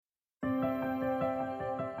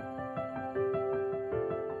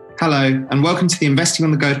Hello, and welcome to the Investing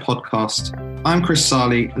on the Go podcast. I'm Chris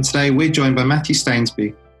Sarley, and today we're joined by Matthew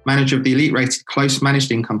Stainsby, manager of the elite-rated Close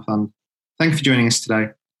Managed Income Fund. Thank you for joining us today.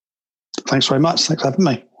 Thanks very much. Thanks for having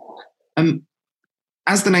me.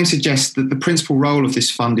 As the name suggests, the principal role of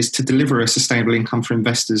this fund is to deliver a sustainable income for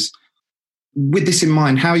investors. With this in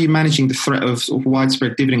mind, how are you managing the threat of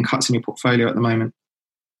widespread dividend cuts in your portfolio at the moment?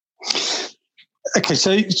 Okay,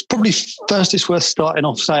 so it's probably first it's worth starting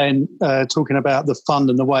off talking about the fund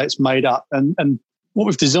and the way it's made up. And what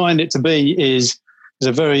we've designed it to be is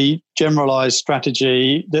a very generalised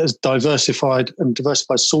strategy that has diversified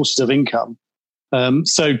sources of income.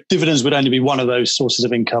 So dividends would only be one of those sources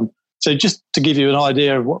of income. So just to give you an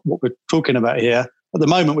idea of what we're talking about here, at the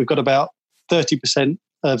moment we've got about 40%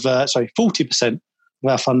 of our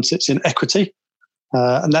fund sits in equity,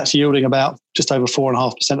 and that's yielding about just over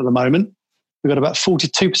 4.5% at the moment. We've got about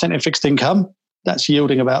 42% in fixed income. That's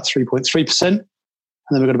yielding about 3.3%. And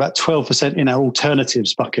then we've got about 12% in our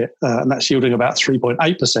alternatives bucket, and that's yielding about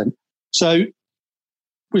 3.8%. So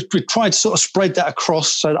we've tried to sort of spread that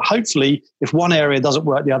across so that hopefully if one area doesn't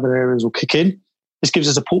work, the other areas will kick in. This gives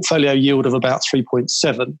us a portfolio yield of about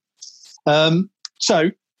 3.7.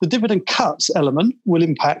 So the dividend cuts element will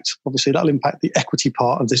impact, obviously that'll impact the equity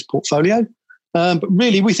part of this portfolio. But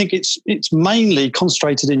really, we think it's mainly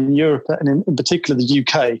concentrated in Europe and in particular the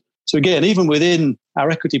UK. So again, even within our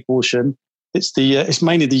equity portion, it's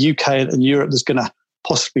mainly the UK and Europe that's going to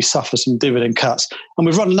possibly suffer some dividend cuts. And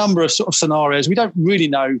we've run a number of sort of scenarios. We don't really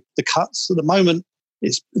know the cuts at the moment.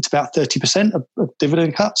 It's about 30% of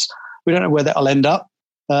dividend cuts. We don't know where that'll end up.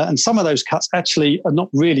 And some of those cuts actually are not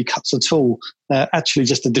really cuts at all. They're actually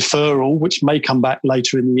just a deferral, which may come back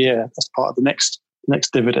later in the year as part of the next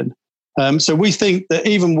dividend. So we think that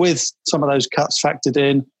even with some of those cuts factored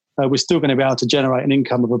in, we're still going to be able to generate an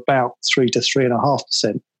income of about 3 to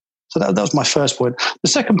 3.5%. So that was my first point. The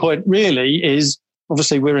second point really is,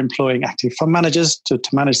 obviously, we're employing active fund managers to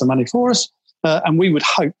manage the money for us, and we would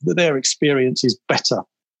hope that their experience is better.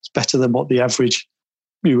 It's better than what the average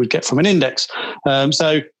you would get from an index.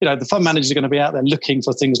 So the fund managers are going to be out there looking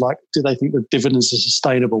for things like, do they think the dividends are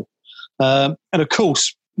sustainable? And of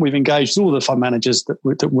course, we've engaged all the fund managers that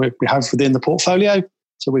we have within the portfolio.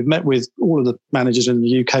 So we've met with all of the managers in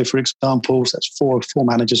the UK, for example. So that's four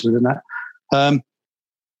managers within that.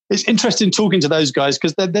 It's interesting talking to those guys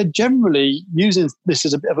because they're generally using this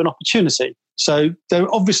as a bit of an opportunity. So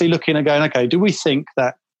they're obviously looking and going, okay, do we think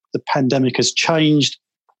that the pandemic has changed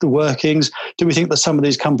the workings? Do we think that some of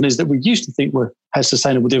these companies that we used to think had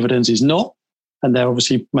sustainable dividends is not? And they're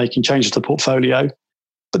obviously making changes to the portfolio.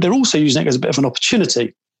 But they're also using it as a bit of an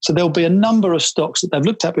opportunity. So there'll be a number of stocks that they've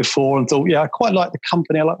looked at before and thought, yeah, I quite like the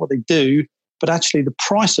company, I like what they do, but actually the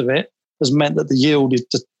price of it has meant that the yield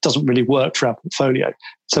just doesn't really work for our portfolio.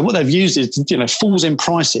 So what they've used is, falls in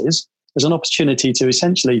prices as an opportunity to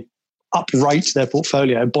essentially uprate their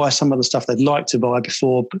portfolio, buy some of the stuff they'd like to buy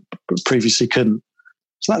before, but previously couldn't.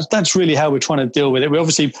 So that's really how we're trying to deal with it. We're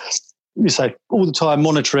obviously, all the time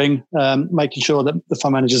monitoring, making sure that the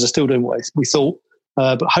fund managers are still doing what we thought.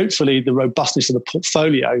 But hopefully the robustness of the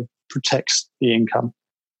portfolio protects the income.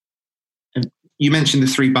 And you mentioned the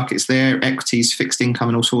three buckets there, equities, fixed income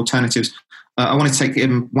and also alternatives. I want to take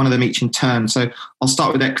one of them each in turn. So I'll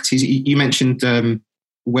start with equities. You mentioned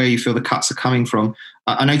where you feel the cuts are coming from.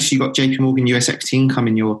 I noticed you got JP Morgan US equity income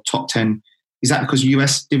in your top 10. Is that because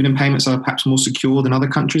US dividend payments are perhaps more secure than other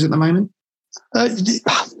countries at the moment? There's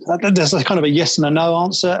a kind of a yes and a no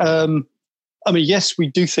answer. Yes, we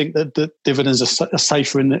do think that the dividends are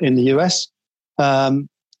safer in the US.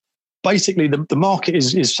 Basically, the market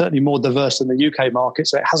is certainly more diverse than the UK market,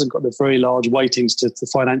 so it hasn't got the very large weightings to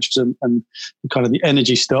financials and kind of the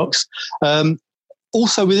energy stocks.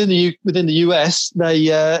 Also, within the US,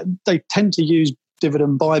 they tend to use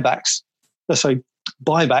dividend buybacks.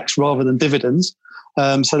 Buybacks rather than dividends.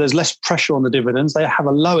 So there's less pressure on the dividends. They have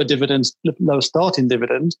a lower starting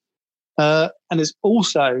dividend. And there's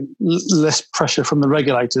also less pressure from the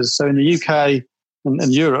regulators. So in the UK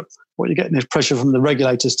and Europe, what you're getting is pressure from the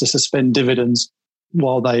regulators to suspend dividends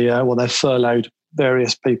while they've furloughed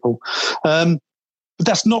various people. But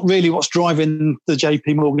that's not really what's driving the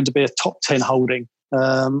JP Morgan to be a top 10 holding.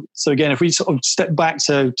 So again, if we sort of step back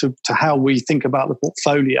to how we think about the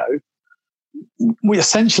portfolio, we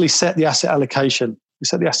essentially set the asset allocation. We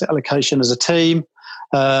set the asset allocation as a team.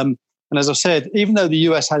 And as I've said, even though the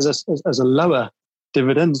US has a lower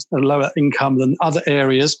dividend, a lower income than other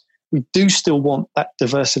areas, we do still want that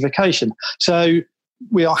diversification. So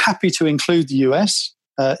we are happy to include the US.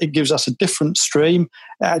 It gives us a different stream.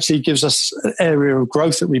 It actually gives us an area of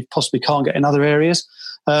growth that we possibly can't get in other areas.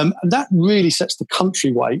 And that really sets the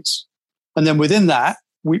country weights. And then within that,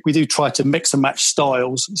 we do try to mix and match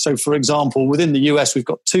styles. So, for example, within the US, we've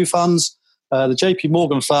got two funds. The JP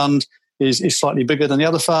Morgan fund is slightly bigger than the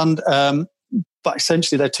other fund, but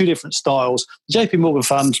essentially they're two different styles. The JP Morgan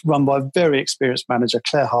fund, run by a very experienced manager,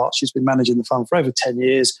 Claire Hart. She's been managing the fund for over 10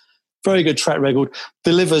 years. Very good track record,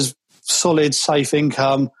 delivers solid, safe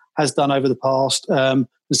income, has done over the past. And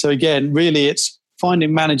so again, really it's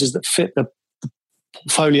finding managers that fit the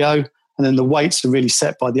portfolio, and then the weights are really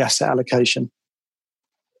set by the asset allocation.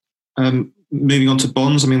 Moving on to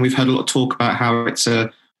bonds, I mean, we've heard a lot of talk about how it's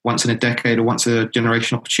a once in a decade or once a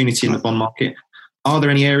generation opportunity in the bond market. Are there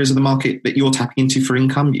any areas of the market that you're tapping into for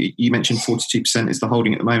income? You mentioned 42% is the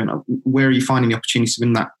holding at the moment. Where are you finding the opportunities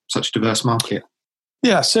in that such a diverse market?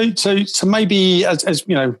 Yeah, so maybe as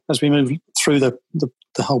you know, as we move through the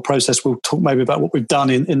whole process, we'll talk maybe about what we've done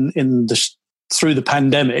through the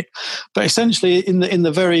pandemic. But essentially, in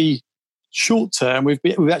the very short term, we've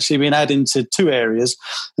actually been adding to two areas,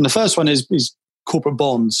 and the first one is corporate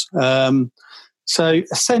bonds. So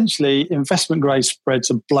essentially, investment grade spreads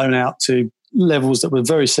are blown out to levels that were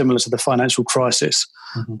very similar to the financial crisis,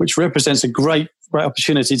 which represents a great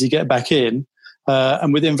opportunity to get back in.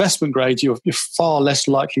 And with investment grade, you're far less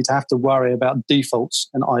likely to have to worry about defaults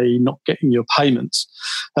and i.e. not getting your payments.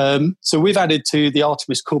 So we've added to the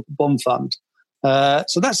Artemis Corporate Bond Fund.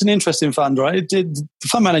 So that's an interesting fund, right? The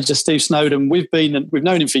fund manager, Steve Snowden, we've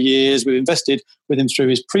known him for years. We've invested with him through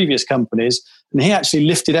his previous companies, and he actually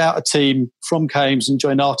lifted out a team from Cambs and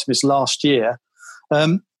joined Artemis last year.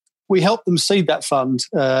 We helped them seed that fund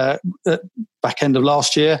at back end of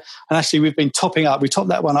last year, and actually we've been topping up. We topped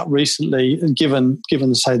that one up recently, and given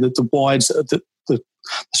say that the wides that the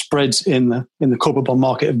spreads in the corporate bond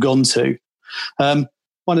market have gone to. One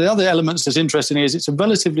of the other elements that's interesting is it's a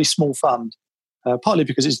relatively small fund. Partly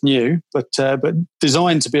because it's new, but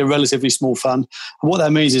designed to be a relatively small fund. And what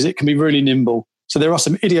that means is it can be really nimble. So there are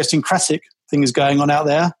some idiosyncratic things going on out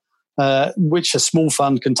there, which a small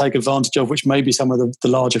fund can take advantage of, which maybe some of the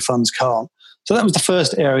larger funds can't. So that was the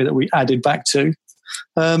first area that we added back to.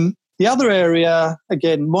 The other area,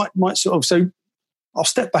 again, might sort of... So I'll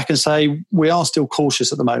step back and say we are still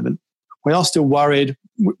cautious at the moment. We are still worried.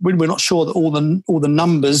 We're not sure that all the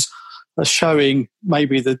numbers are showing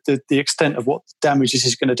maybe the extent of what damage this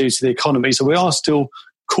is going to do to the economy. So we are still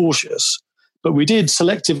cautious. But we did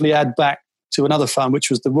selectively add back to another fund, which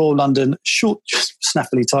was the Royal London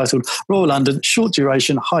snappily titled Royal London Short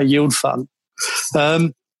Duration High Yield Fund.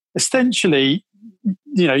 Essentially,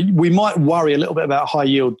 you know, we might worry a little bit about high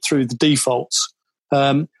yield through the defaults.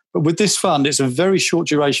 But with this fund, it's a very short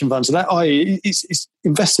duration fund. So that it's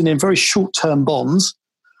investing in very short-term bonds,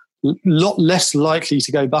 a lot less likely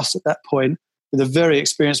to go bust at that point, with a very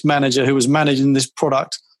experienced manager who was managing this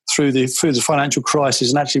product through the financial crisis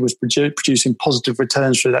and actually was producing positive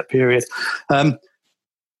returns through that period.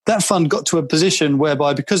 That fund got to a position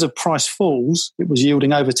whereby, because of price falls, it was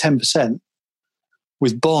yielding over 10%.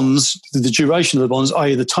 With bonds, the duration of the bonds,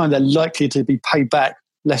 i.e. the time they're likely to be paid back,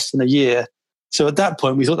 less than a year. So at that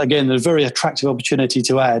point, we thought, again, there's a very attractive opportunity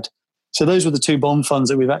to add. So those were the two bond funds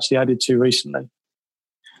that we've actually added to recently.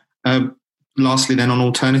 Lastly, then, on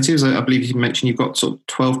alternatives, I believe you mentioned you've got sort of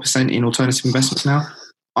 12% in alternative investments now.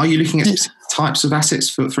 Are you looking at types of assets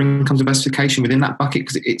for income diversification within that bucket,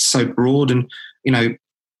 because it's so broad? And, you know,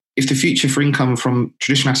 if the future for income from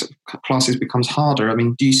traditional asset classes becomes harder, I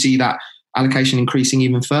mean, do you see that allocation increasing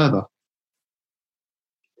even further?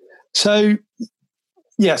 So,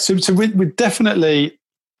 yeah, so we're definitely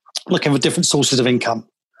looking for different sources of income.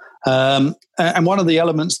 And one of the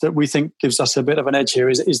elements that we think gives us a bit of an edge here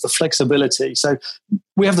is the flexibility. So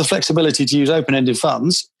we have the flexibility to use open-ended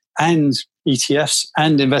funds and ETFs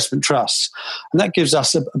and investment trusts. And that gives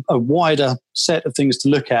us a wider set of things to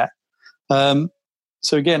look at.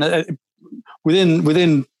 So again,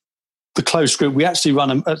 within the closed group, we actually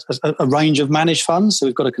run a range of managed funds. So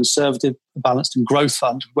we've got a conservative, balanced and growth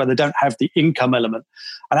fund where they don't have the income element.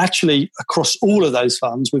 And actually, across all of those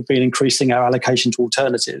funds, we've been increasing our allocation to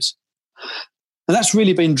alternatives. And that's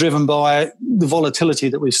really been driven by the volatility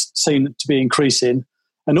that we've seen to be increasing,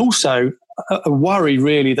 and also a worry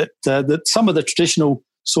really that some of the traditional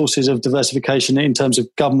sources of diversification in terms of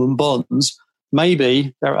government bonds,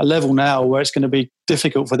 maybe they're at a level now where it's going to be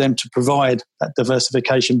difficult for them to provide that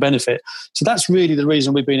diversification benefit. So that's really the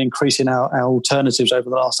reason we've been increasing our alternatives over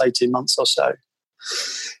the last 18 months or so.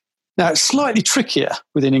 Now, it's slightly trickier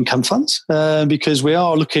within income funds because we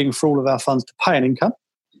are looking for all of our funds to pay an income.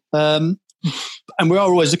 And we are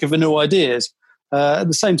always looking for new ideas. At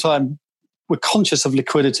the same time, we're conscious of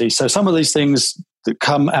liquidity. So some of these things that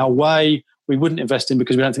come our way, we wouldn't invest in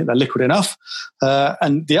because we don't think they're liquid enough.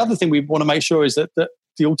 And the other thing we want to make sure is that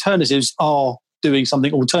the alternatives are doing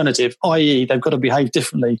something alternative, i.e. they've got to behave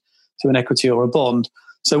differently to an equity or a bond.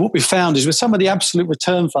 So what we found is with some of the absolute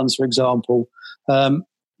return funds, for example,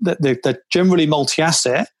 that they're generally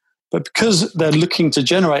multi-asset, but because they're looking to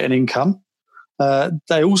generate an income,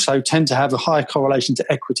 they also tend to have a higher correlation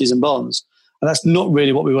to equities and bonds. And that's not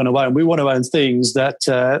really what we want to own. We want to own things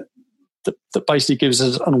that basically gives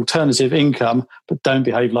us an alternative income, but don't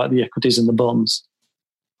behave like the equities and the bonds.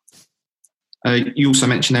 You also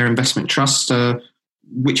mentioned their investment trust.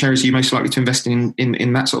 Which areas are you most likely to invest in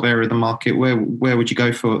that sort of area of the market? Where would you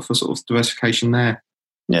go for sort of diversification there?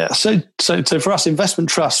 Yeah, so for us, investment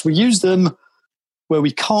trusts, we use them where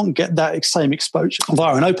we can't get that same exposure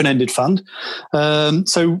via an open-ended fund.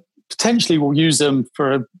 So potentially we'll use them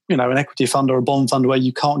for an equity fund or a bond fund where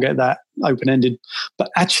you can't get that open-ended.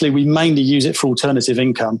 But actually, we mainly use it for alternative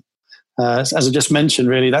income. As I just mentioned,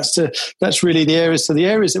 really, that's really the areas. So the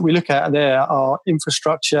areas that we look at there are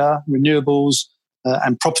infrastructure, renewables,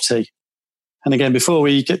 and property. And again, before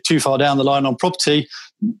we get too far down the line on property,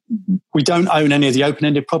 we don't own any of the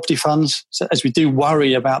open-ended property funds, so as we do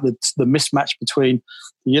worry about the mismatch between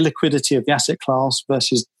the illiquidity of the asset class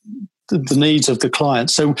versus the needs of the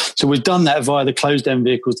client. So we've done that via the closed-end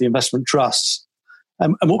vehicles, the investment trusts.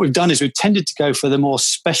 And what we've done is we've tended to go for the more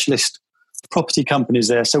specialist property companies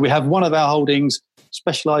there. So we have one of our holdings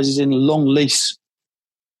specialises in long lease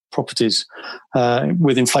properties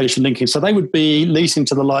with inflation linking. So they would be leasing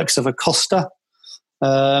to the likes of a Costa.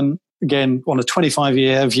 Again, on a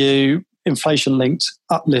 25-year view, inflation-linked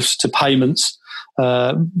uplifts to payments,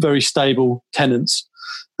 very stable tenants.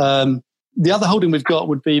 The other holding we've got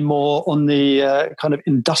would be more on the kind of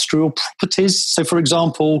industrial properties. So, for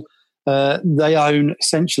example, they own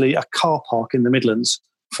essentially a car park in the Midlands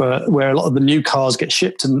for where a lot of the new cars get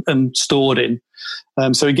shipped and stored in.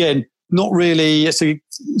 So again, not really. So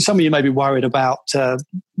some of you may be worried about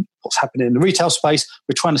what's happening in the retail space.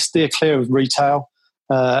 We're trying to steer clear of retail.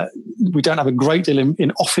 We don't have a great deal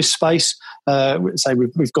in office space. So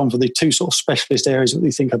we've gone for the two sort of specialist areas that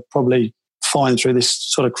we think are probably fine through this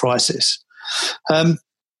sort of crisis.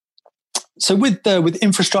 So with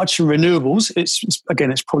infrastructure and renewables,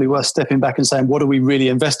 it's probably worth stepping back and saying, what are we really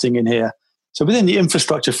investing in here? So within the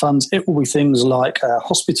infrastructure funds, it will be things like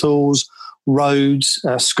hospitals, roads,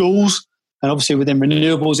 schools, and obviously within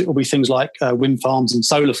renewables, it will be things like wind farms and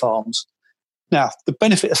solar farms. Now, the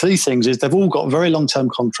benefit of these things is they've all got very long-term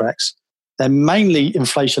contracts. They're mainly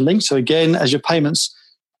inflation-linked. So again, as your payments,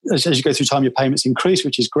 as you go through time, your payments increase,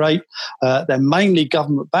 which is great. They're mainly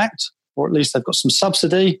government-backed, or at least they've got some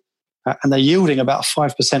subsidy, and they're yielding about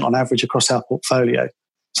 5% on average across our portfolio.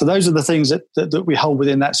 So those are the things that we hold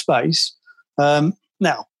within that space.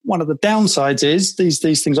 Now, one of the downsides is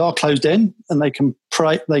these things are closed in, and they can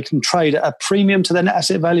trade at a premium to their net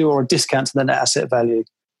asset value or a discount to their net asset value.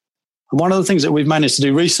 And one of the things that we've managed to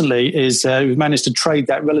do recently is we've managed to trade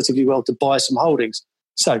that relatively well to buy some holdings.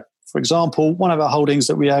 So, for example, one of our holdings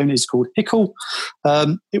that we own is called HICL.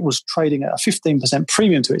 It was trading at a 15%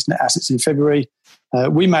 premium to its net assets in February.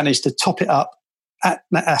 We managed to top it up at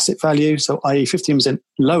net asset value, so i.e. 15%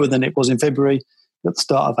 lower than it was in February at the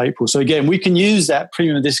start of April. So again, we can use that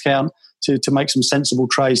premium discount to make some sensible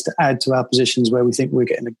trades to add to our positions where we think we're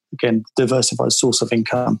getting, again, diversified source of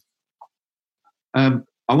income.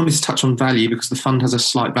 I wanted to touch on value because the fund has a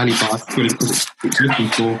slight value bias purely because it's looking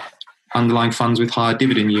for underlying funds with higher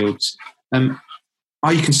dividend yields.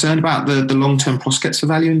 Are you concerned about the long-term prospects for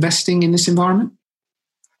value investing in this environment?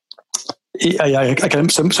 Yeah, okay.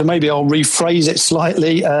 So maybe I'll rephrase it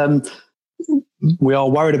slightly. We are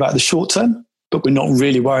worried about the short term, but we're not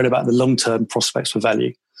really worried about the long-term prospects for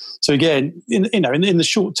value. So again, in the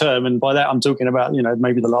short term, and by that I'm talking about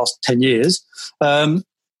maybe the last 10 years,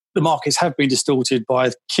 the markets have been distorted by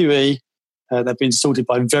QE. They've been distorted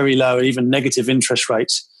by very low and even negative interest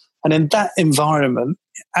rates. And in that environment,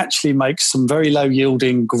 it actually makes some very low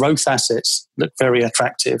yielding growth assets look very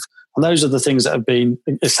attractive. And those are the things that have been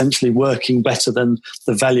essentially working better than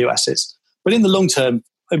the value assets. But in the long term,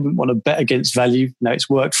 I wouldn't want to bet against value. It's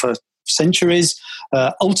worked for centuries.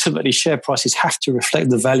 Ultimately, share prices have to reflect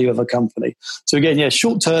the value of a company. So again,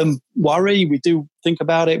 short-term worry, we do think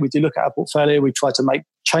about it. We do look at our portfolio. We try to make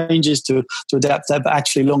changes to adapt that, but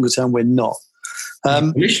actually longer term, we're not.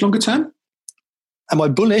 Bullish longer term? Am I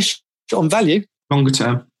bullish on value? Longer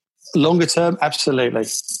term. Longer term, absolutely.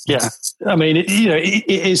 Yeah. I mean, it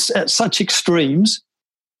is at such extremes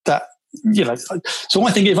that, so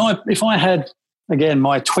I think if I had, again,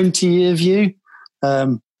 my 20-year view,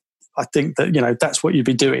 I think that, that's what you'd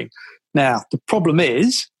be doing. Now, the problem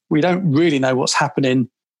is we don't really know what's happening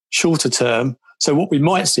shorter term. So what we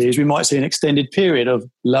might see is an extended period of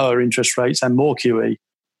lower interest rates and more QE,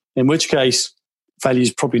 in which case value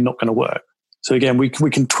is probably not going to work. So again, we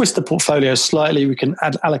can twist the portfolio slightly. We can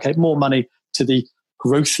allocate more money to the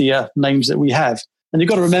growthier names that we have. And you've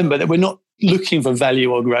got to remember that we're not looking for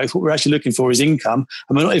value or growth. What we're actually looking for is income,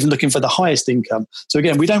 and we're not even looking for the highest income. So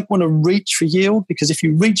again, we don't want to reach for yield, because if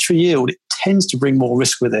you reach for yield, it tends to bring more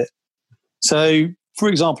risk with it. So, for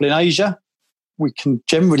example, in Asia, we can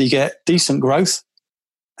generally get decent growth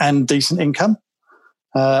and decent income.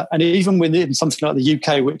 And even within something like the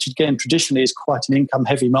UK, which again traditionally is quite an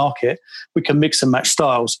income-heavy market, we can mix and match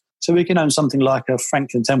styles. So we can own something like a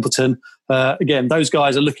Franklin Templeton. Again, those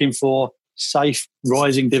guys are looking for safe,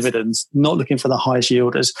 rising dividends, not looking for the highest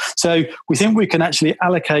yielders. So we think we can actually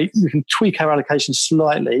tweak our allocation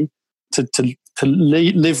slightly to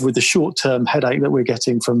live with the short-term headache that we're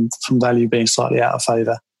getting from value being slightly out of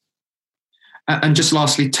favour. And just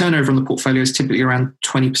lastly, turnover on the portfolio is typically around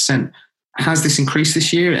 20%. Has this increased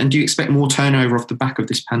this year, and do you expect more turnover off the back of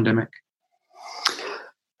this pandemic?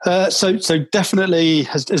 So definitely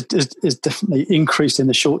has definitely increased in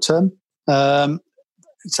the short term.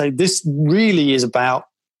 So this really is about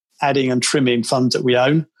adding and trimming funds that we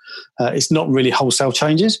own. It's not really wholesale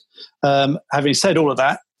changes. Having said all of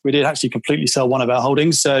that, we did actually completely sell one of our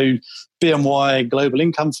holdings. So BNY Global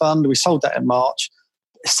Income Fund, we sold that in March.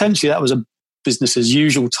 Essentially, that was a business as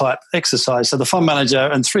usual type exercise. So the fund manager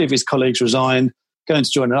and 3 of his colleagues resigned, going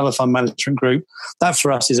to join another fund management group. That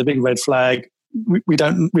for us is a big red flag. We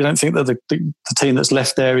don't think that the team that's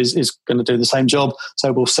left there is going to do the same job,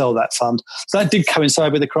 so we'll sell that fund. So that did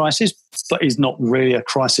coincide with the crisis, but is not really a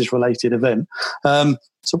crisis-related event.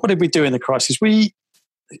 So what did we do in the crisis?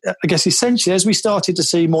 I guess essentially, as we started to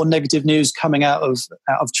see more negative news coming out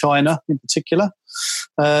of China in particular,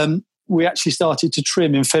 we actually started to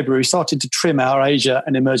trim in February. We started to trim our Asia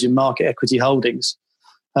and emerging market equity holdings.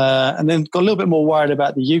 And then got a little bit more worried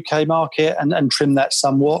about the UK market and trimmed that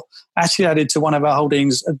somewhat. Actually added to one of our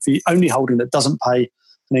holdings, the only holding that doesn't pay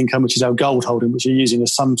an income, which is our gold holding, which we're using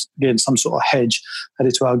as some sort of hedge,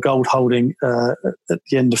 added to our gold holding at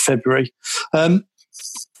the end of February.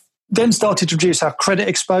 Then started to reduce our credit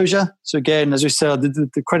exposure. So again, as we said,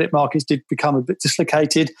 the credit markets did become a bit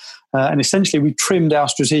dislocated. And essentially we trimmed our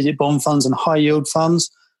strategic bond funds and high yield funds.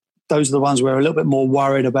 Those are the ones where we're a little bit more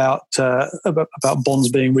worried about bonds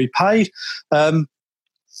being repaid.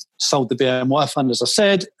 Sold the BNY fund, as I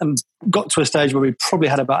said, and got to a stage where we probably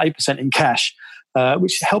had about 8% in cash,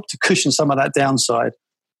 which helped to cushion some of that downside.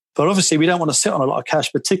 But obviously, we don't want to sit on a lot of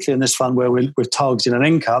cash, particularly in this fund where we're targeting an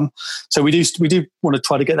income. So we do want to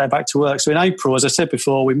try to get that back to work. So in April, as I said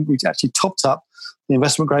before, we actually topped up the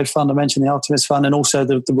investment grade fund. I mentioned the Artemis fund and also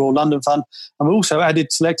the Royal London fund. And we also added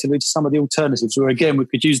selectively to some of the alternatives where, again, we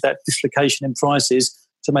could use that dislocation in prices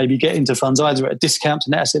to maybe get into funds either at a discount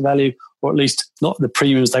to net asset value or at least not the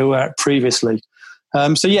premiums they were at previously.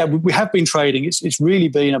 So yeah, we have been trading. It's really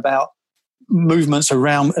been about movements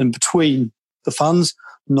around and between the funds,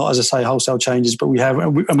 not, as I say, wholesale changes, but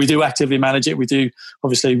we do actively manage it. We do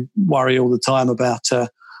obviously worry all the time about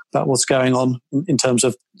what's going on in terms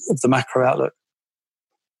of the macro outlook.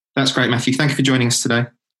 That's great, Matthew. Thank you for joining us today.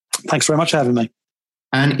 Thanks very much for having me.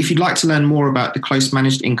 And if you'd like to learn more about the Close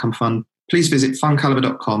Managed Income Fund, please visit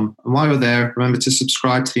fundcalibre.com. And while you're there, remember to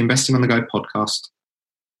subscribe to the Investing on the Go podcast.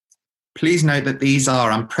 Please note that these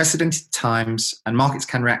are unprecedented times and markets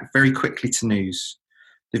can react very quickly to news.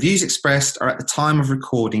 The views expressed are at the time of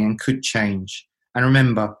recording and could change. And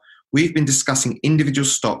remember, we've been discussing individual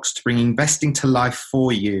stocks to bring investing to life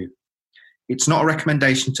for you. It's not a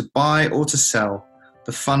recommendation to buy or to sell.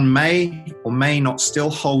 The fund may or may not still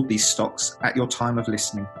hold these stocks at your time of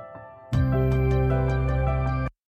listening.